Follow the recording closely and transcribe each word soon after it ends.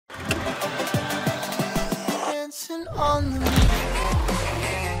on the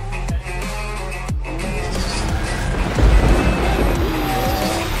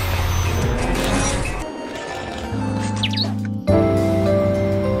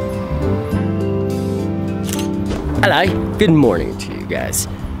Hello, good morning to you guys.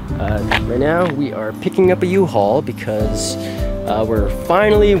 Right now we are picking up a U-Haul because we're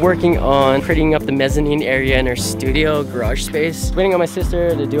finally working on creating up the mezzanine area in our studio garage space. Waiting on my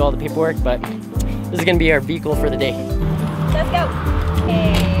sister to do all the paperwork, but this is gonna be our vehicle for the day. Let's go.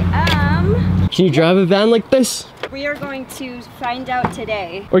 Okay, Can you drive a van like this? we are going to find out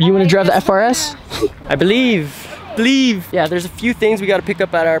today. Or do you want to drive the FRS? I believe. Yeah, there's a few things we gotta pick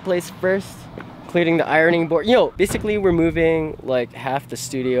up at our place first. Including the ironing board. You know, basically we're moving like half the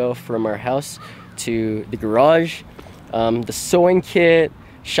studio from our house to the garage. The sewing kit,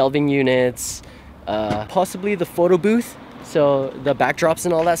 shelving units, possibly the photo booth, so the backdrops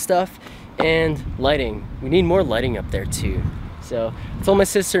and all that stuff, and lighting. We need more lighting up there too. So I told my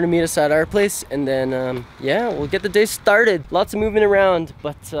sister to meet us at our place, and then yeah, we'll get the day started. Lots of moving around,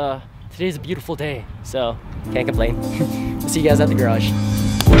 but today's a beautiful day, so can't complain. We'll see you guys at the garage.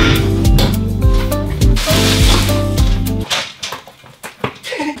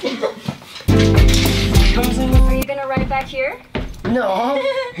 Are you gonna ride back here? No,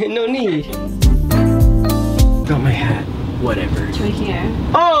 no need. Got my hat, whatever. It's right here.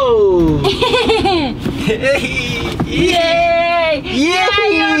 Oh! Yay! Yay! Yeah,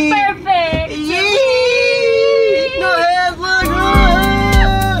 you're perfect! Yay! No hands, look!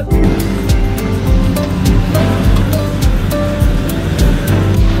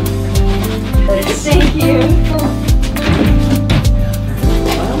 Thank you.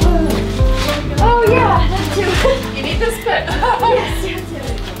 Oh yeah, that's too. You need this bit. Yes, yes, yes.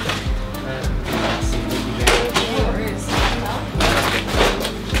 No worries.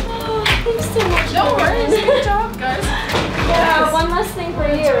 Oh, thanks so much. No worries. Good job, guys. Yeah, one last thing for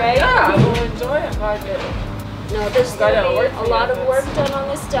you, right? Yeah, we'll enjoy it. No, there's Got gonna it. be Work a for lot you, of yes. work done on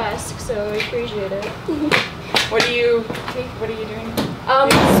this desk, so I appreciate it. What are you doing?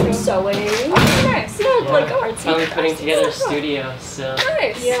 Sewing. Oh, nice. Yeah, like artsy. Finally putting together a studio, so.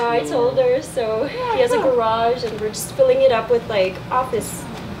 Nice. Yeah, I told her, so he has a garage and we're just filling it up with like office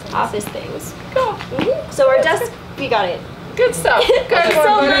things. Cool. So our desk, we got it. Good stuff. Good. Thank you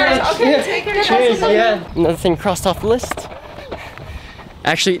so much. Okay, Yeah. take care. Cheers, yeah. Another thing crossed off the list.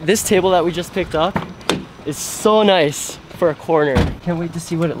 Actually, this table that we just picked up is so nice for a corner. Can't wait to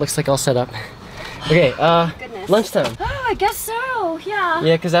see what it looks like all set up. Okay, Goodness. lunchtime. Oh, I guess so, yeah.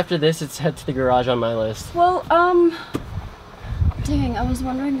 Yeah, because after this, it's head to the garage on my list. Well, dang, I was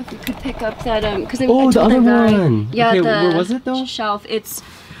wondering if we could pick up that, because I Oh, the told other guy, one. yeah, Okay, the where was it though? shelf. It's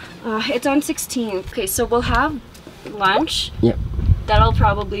on 16th. Okay, so we'll have lunch. Yep. That'll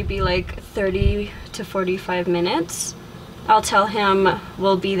probably be like 30 to 45 minutes. I'll tell him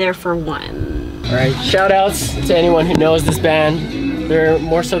we'll be there for 1. All right, shout outs to anyone who knows this band. They're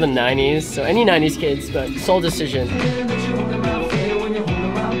more so the 90s, so any 90s kids, but Soul Decision. Just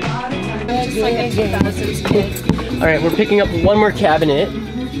like a 2000s kid. All right, we're picking up one more cabinet,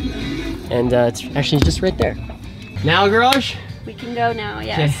 and it's actually just right there. Now garage? We can go now,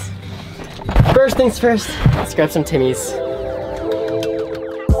 yes. Okay. First things first, let's grab some Timmy's.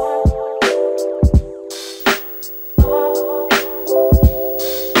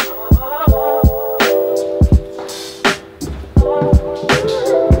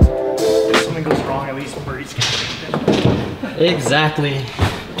 Exactly.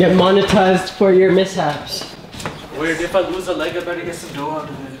 Get monetized for your mishaps. Weird, if I lose a leg, I better get some dough out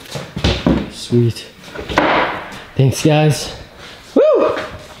of it. Sweet. Thanks, guys. Woo!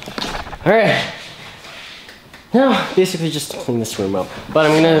 Alright. Now, basically just to clean this room up. But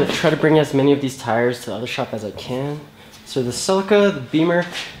I'm gonna try to bring as many of these tires to the other shop as I can. So the Celica, the Beamer,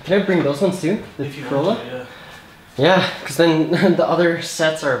 can I bring those ones too? The Corolla? Yeah. Yeah, because then the other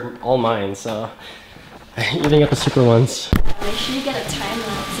sets are all mine, so eating up the super ones. Make sure you get a time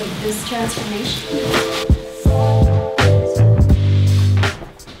lapse of this transformation.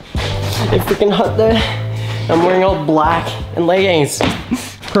 It's freaking hot there. I'm wearing all black and leggings.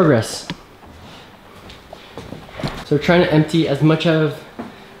 Progress. So we're trying to empty as much of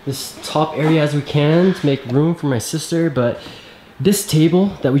this top area as we can to make room for my sister, but this table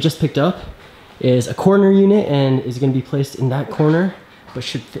that we just picked up is a corner unit and is going to be placed in that corner, but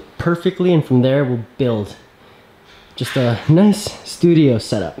should fit perfectly, and from there we'll build just a nice studio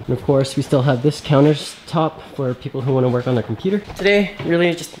setup. And of course we still have this countertop for people who want to work on their computer. Today,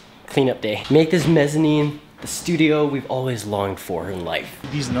 really just cleanup day. Make this mezzanine the studio we've always longed for in life.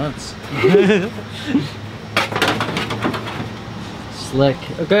 These nuts. Slick.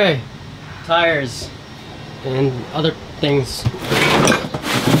 Okay, tires. and other things.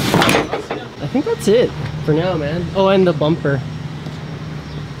 I think that's it for now, man. Oh, and the bumper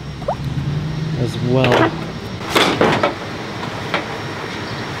as well.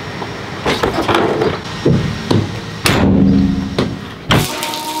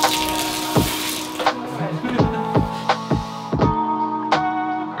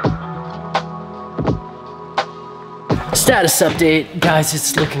 Status update, guys,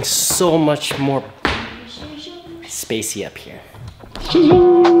 it's looking so much more spacey up here.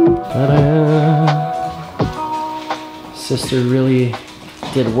 Sister really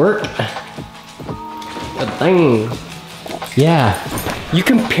did work. But dang. Yeah. You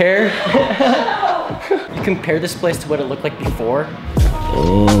compare this place to what it looked like before.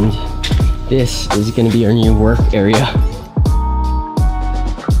 And this is gonna be our new work area.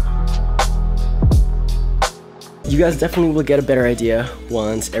 You guys definitely will get a better idea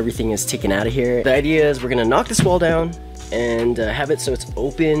once everything is taken out of here. The idea is we're gonna knock this wall down and have it so it's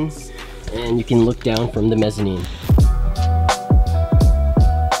open and you can look down from the mezzanine.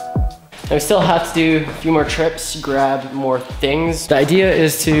 And we still have to do a few more trips, grab more things. The idea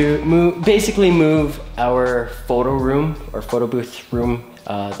is to basically move our photo room or photo booth room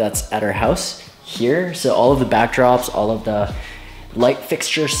that's at our house here. So all of the backdrops, all of the light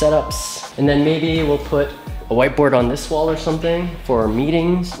fixture setups, and then maybe we'll put a whiteboard on this wall or something for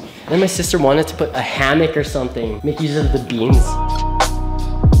meetings. And then my sister wanted to put a hammock or something, make use of the beams.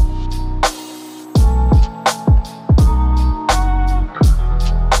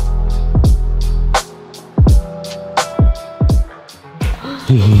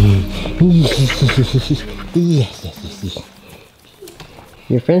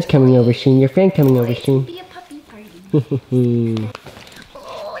 Your friend's coming over soon. Your friend coming over soon. Be a puppy party.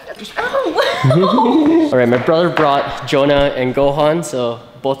 Alright, my brother brought Jonah and Gohan, so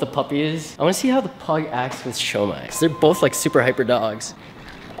both the puppies. I want to see how the pug acts with Shomai, because they're both like super hyper dogs.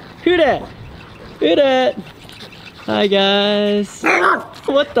 Who dat? Who dat? Hi guys.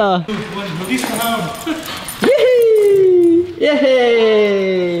 What the? Yay!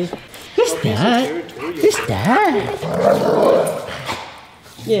 Yay! Who's that? Who's that?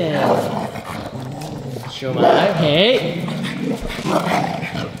 Yeah. Shomai. Hey.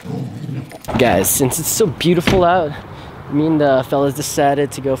 Guys, since it's so beautiful out, me and the fellas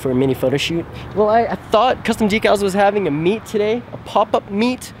decided to go for a mini photo shoot. Well, I thought Custom Decals was having a meet today, a pop-up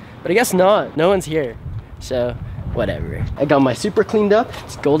meet, but I guess not. No one's here, so whatever. I got my super cleaned up.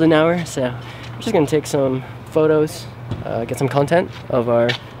 It's golden hour, so I'm just gonna take some photos, get some content of our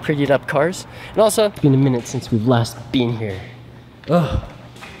prettied up cars. And also, it's been a minute since we've last been here. Ugh.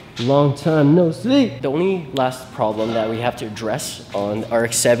 Long time no see. The only last problem that we have to address on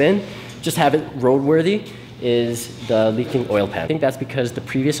RX-7, just have it roadworthy, is the leaking oil pan. I think that's because the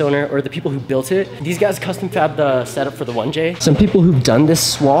previous owner, or the people who built it, these guys custom fabbed the setup for the 1J. Some people who've done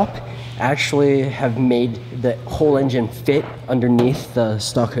this swap actually have made the whole engine fit underneath the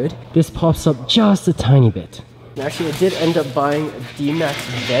stock hood. This pops up just a tiny bit. Actually, I did end up buying a D-Max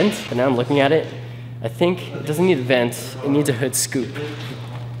vent, but now I'm looking at it. I think it doesn't need a vent, it needs a hood scoop.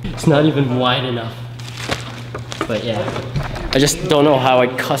 It's not even wide enough. But yeah, I just don't know how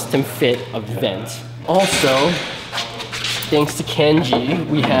I'd custom fit a vent. Also, thanks to Kenji,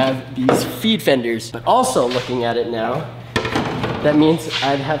 we have these feed fenders. But also looking at it now, that means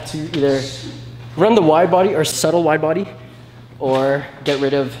I'd have to either run the wide body or subtle wide body, or get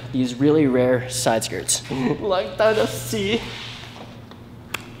rid of these really rare side skirts. Like that, see.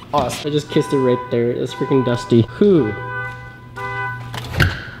 Awesome. I just kissed it right there. It's freaking dusty. Whew.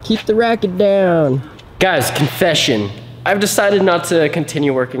 Keep the racket down. Guys, confession. I've decided not to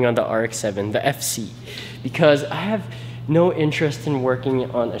continue working on the RX-7, the FC, because I have no interest in working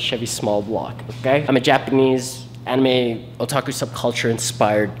on a Chevy small block, okay? I'm a Japanese anime otaku subculture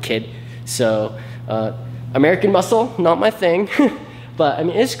inspired kid, so American muscle, not my thing, but I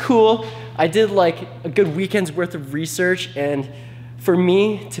mean, it's cool. I did like a good weekend's worth of research, and for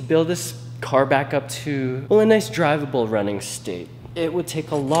me to build this car back up to, well, a nice drivable running state, it would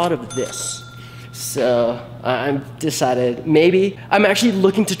take a lot of this. So I've decided maybe I'm actually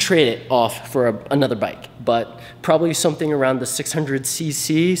looking to trade it off for another bike, but probably something around the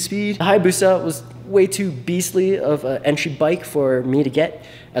 600cc speed. The Hayabusa was way too beastly of an entry bike for me to get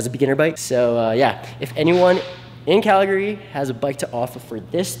as a beginner bike. So yeah, if anyone in Calgary has a bike to offer for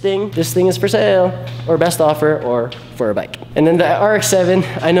this thing is for sale, or best offer, or for a bike. And then the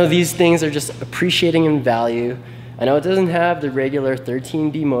RX-7, I know these things are just appreciating in value. I know it doesn't have the regular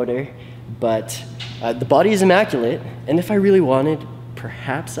 13B motor, but the body is immaculate, and if I really wanted,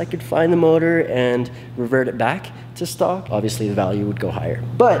 perhaps I could find the motor and revert it back to stock. Obviously the value would go higher,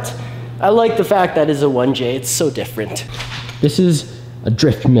 but I like the fact that it's a 1J. It's so different. This is a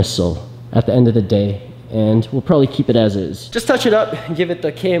drift missile at the end of the day, and we'll probably keep it as is. Just touch it up, give it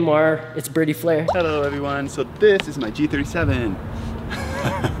the KMR, it's Birdy Flare. Hello everyone, so this is my G37.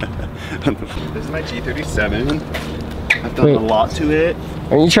 This is my G37. I've done a lot to it.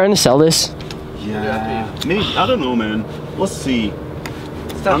 Are you trying to sell this? Yeah, maybe, I don't know, man. We'll see.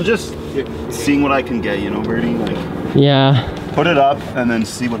 I'm just seeing what I can get, you know, Birdy? Like, yeah. Put it up and then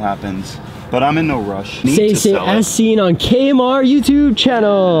see what happens. But I'm in no rush. Say as seen on KMR YouTube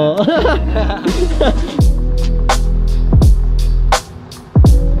channel.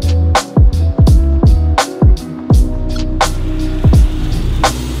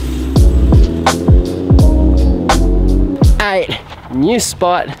 Alright, new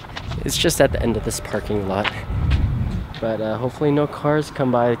spot. It's just at the end of this parking lot. But hopefully no cars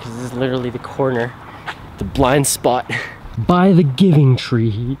come by because this is literally the corner, the blind spot by the giving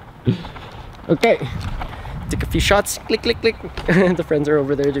tree. Okay, take a few shots, click, click, click. The friends are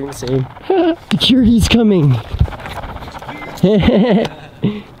over there doing the same. Security's coming. What?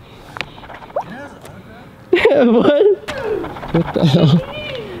 What the hell?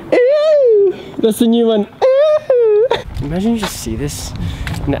 That's the new one. Imagine you just see this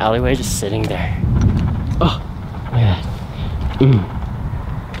in the alleyway just sitting there. Oh my god.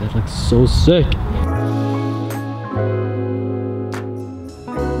 That looks so sick.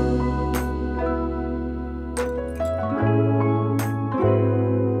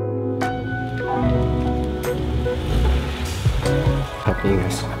 Helping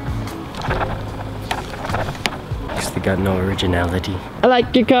us. Because they got no originality. I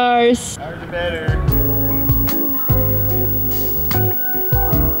like your cars. Ours are better.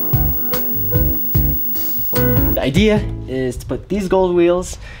 The idea is to put these gold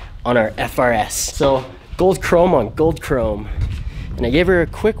wheels on our FRS. So gold chrome on gold chrome. And I gave her a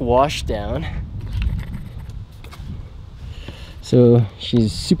quick wash down. So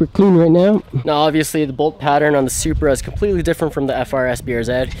she's super clean right now. Now obviously the bolt pattern on the Supra is completely different from the FRS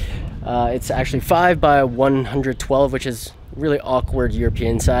BRZ. It's actually 5 by 112, which is really awkward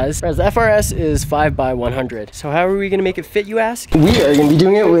European size. Whereas the FRS is 5 by 100. So how are we gonna make it fit, you ask? We are gonna be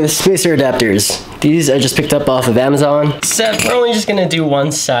doing it with spacer adapters. These I just picked up off of Amazon. Except we're only just gonna do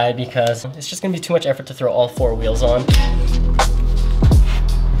one side because it's just gonna be too much effort to throw all 4 wheels on.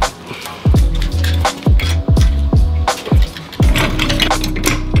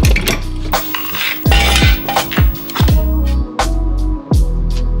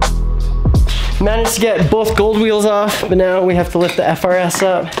 Managed to get both gold wheels off, but now we have to lift the FRS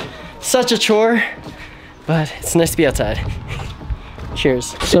up. Such a chore, but it's nice to be outside.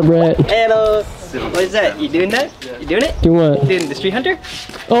 Cheers. What's up, Brett? Hello. What is that? You doing that? You doing it? Do what? Doing the street hunter?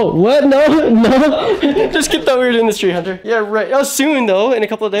 Oh, what? No, no. Just get that we were doing the street hunter. Yeah, right. Oh, soon though, in a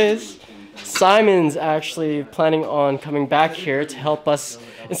couple of days. Simon's actually planning on coming back here to help us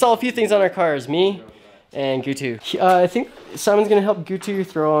install a few things on our cars. Me and Gutu. I think Simon's gonna help Gutu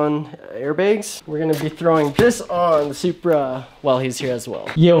throw on airbags. We're gonna be throwing this on the Supra while he's here as well.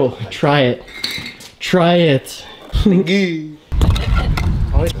 Yo, try it. Try it.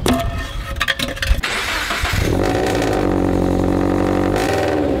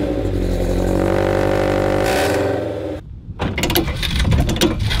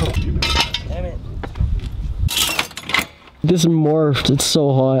 This morphed, it's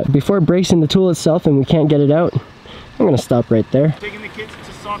so hot. Before it breaks in the tool itself and we can't get it out, I'm gonna stop right there. Taking the kids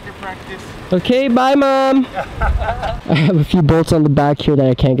to soccer practice. Okay, bye mom. I have a few bolts on the back here that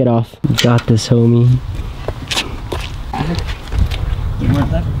I can't get off. You got this, homie.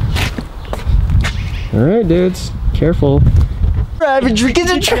 All right, dudes, careful. I've been drinking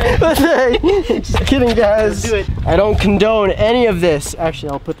the train. Just kidding, guys. Do it. I don't condone any of this.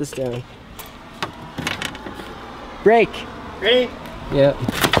 Actually, I'll put this down. Brake. Ready? Yep.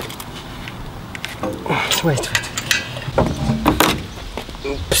 Wait.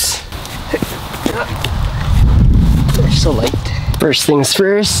 Oops. They're so light. First things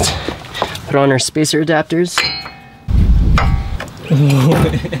first, put on our spacer adapters.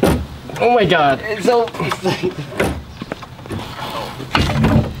 Oh my god. It's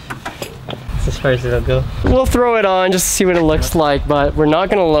as far as it'll go. We'll throw it on just to see what it looks like, but we're not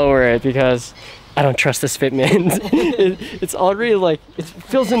gonna lower it because I don't trust this fitment. It's already like, it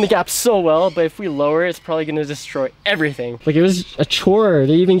fills in the gap so well, but if we lower it, it's probably gonna destroy everything. Like it was a chore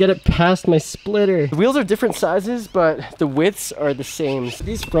to even get it past my splitter. The wheels are different sizes, but the widths are the same. So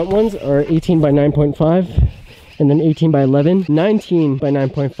these front ones are 18 by 9.5, and then 18 by 11, 19 by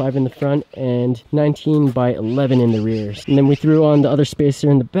 9.5 in the front, and 19 by 11 in the rears. And then we threw on the other spacer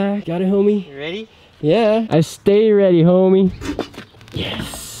in the back. Got it, homie? You ready? Yeah, I stay ready, homie.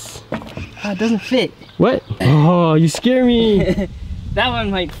 Yes. it doesn't fit. What? Oh, you scare me. That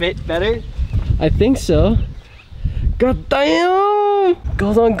one might fit better. I think so. God damn!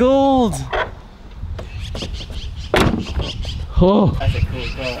 Gold on gold. Oh. That's a cool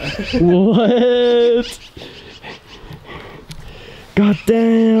car. What? God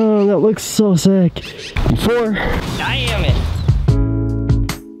damn, that looks so sick. 4. Damn it.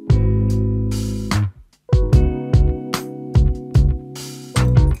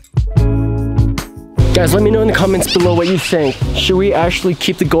 Guys, let me know in the comments below what you think. Should we actually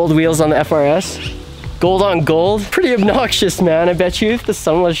keep the gold wheels on the FRS? Gold on gold? Pretty obnoxious, man. I bet you if the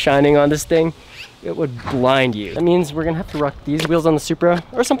sun was shining on this thing, it would blind you. That means we're gonna have to rock these wheels on the Supra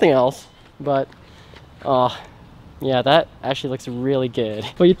or something else. But, yeah, that actually looks really good.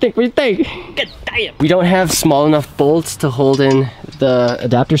 What do you think? What do you think? Good damn. We don't have small enough bolts to hold in the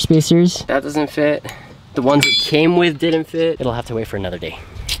adapter spacers. That doesn't fit. The ones it came with didn't fit. It'll have to wait for another day.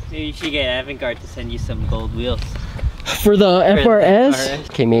 Maybe you should get Avantgarde to send you some gold wheels. For the FRS?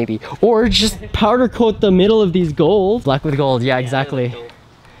 Okay, maybe. Or just powder coat the middle of these gold. Black with gold, yeah, exactly.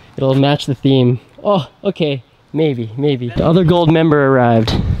 It'll match the theme. Oh, okay, maybe. The other gold member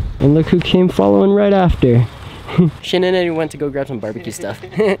arrived. And look who came following right after. Shannon and Eddie went to go grab some barbecue stuff.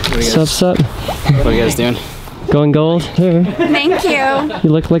 Sup? What are you guys doing? Going gold? Here. Thank you. You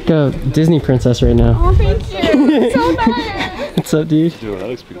look like a Disney princess right now. Oh, thank you. So nice. What's up, dude? Dude, that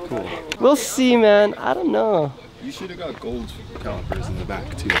looks pretty cool. We'll see, man. I don't know. You should have got gold calipers in the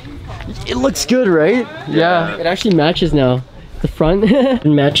back too. It looks good, right? Yeah. It actually matches now. The front it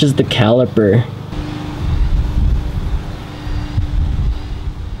matches the caliper.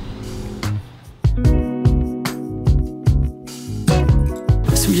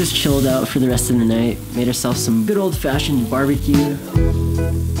 So we just chilled out for the rest of the night. Made ourselves some good old-fashioned barbecue.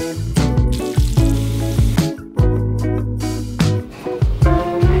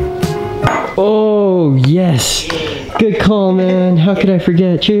 Oh, yes. Good call, man. How could I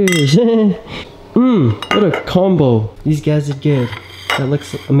forget? Cheers. What a combo. These guys did good. That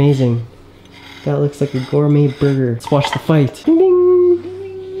looks amazing. That looks like a gourmet burger. Let's watch the fight. Ding,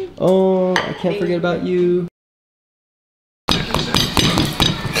 ding. Oh, I can't forget about you.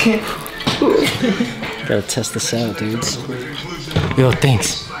 Gotta test this out, dudes. Yo,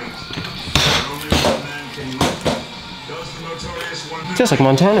 thanks. Tastes like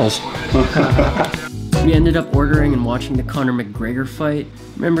Montana's. We ended up ordering and watching the Conor McGregor fight.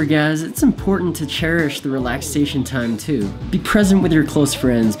 Remember guys, it's important to cherish the relaxation time too. Be present with your close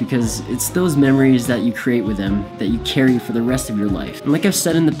friends because it's those memories that you create with them that you carry for the rest of your life. And like I've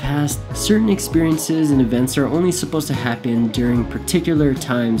said in the past, certain experiences and events are only supposed to happen during particular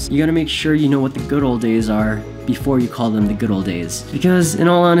times. You gotta make sure you know what the good old days are before you call them the good old days. Because in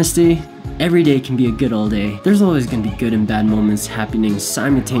all honesty, every day can be a good old day. There's always gonna be good and bad moments happening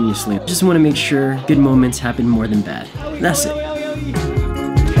simultaneously. Just wanna make sure good moments happen more than bad. That's it.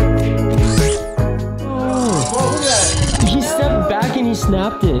 Oh, he stepped back and he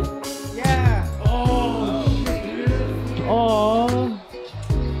snapped it. Yeah. Oh.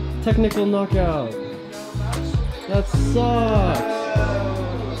 Technical knockout. That sucks.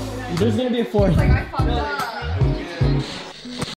 There's gonna be a 4th.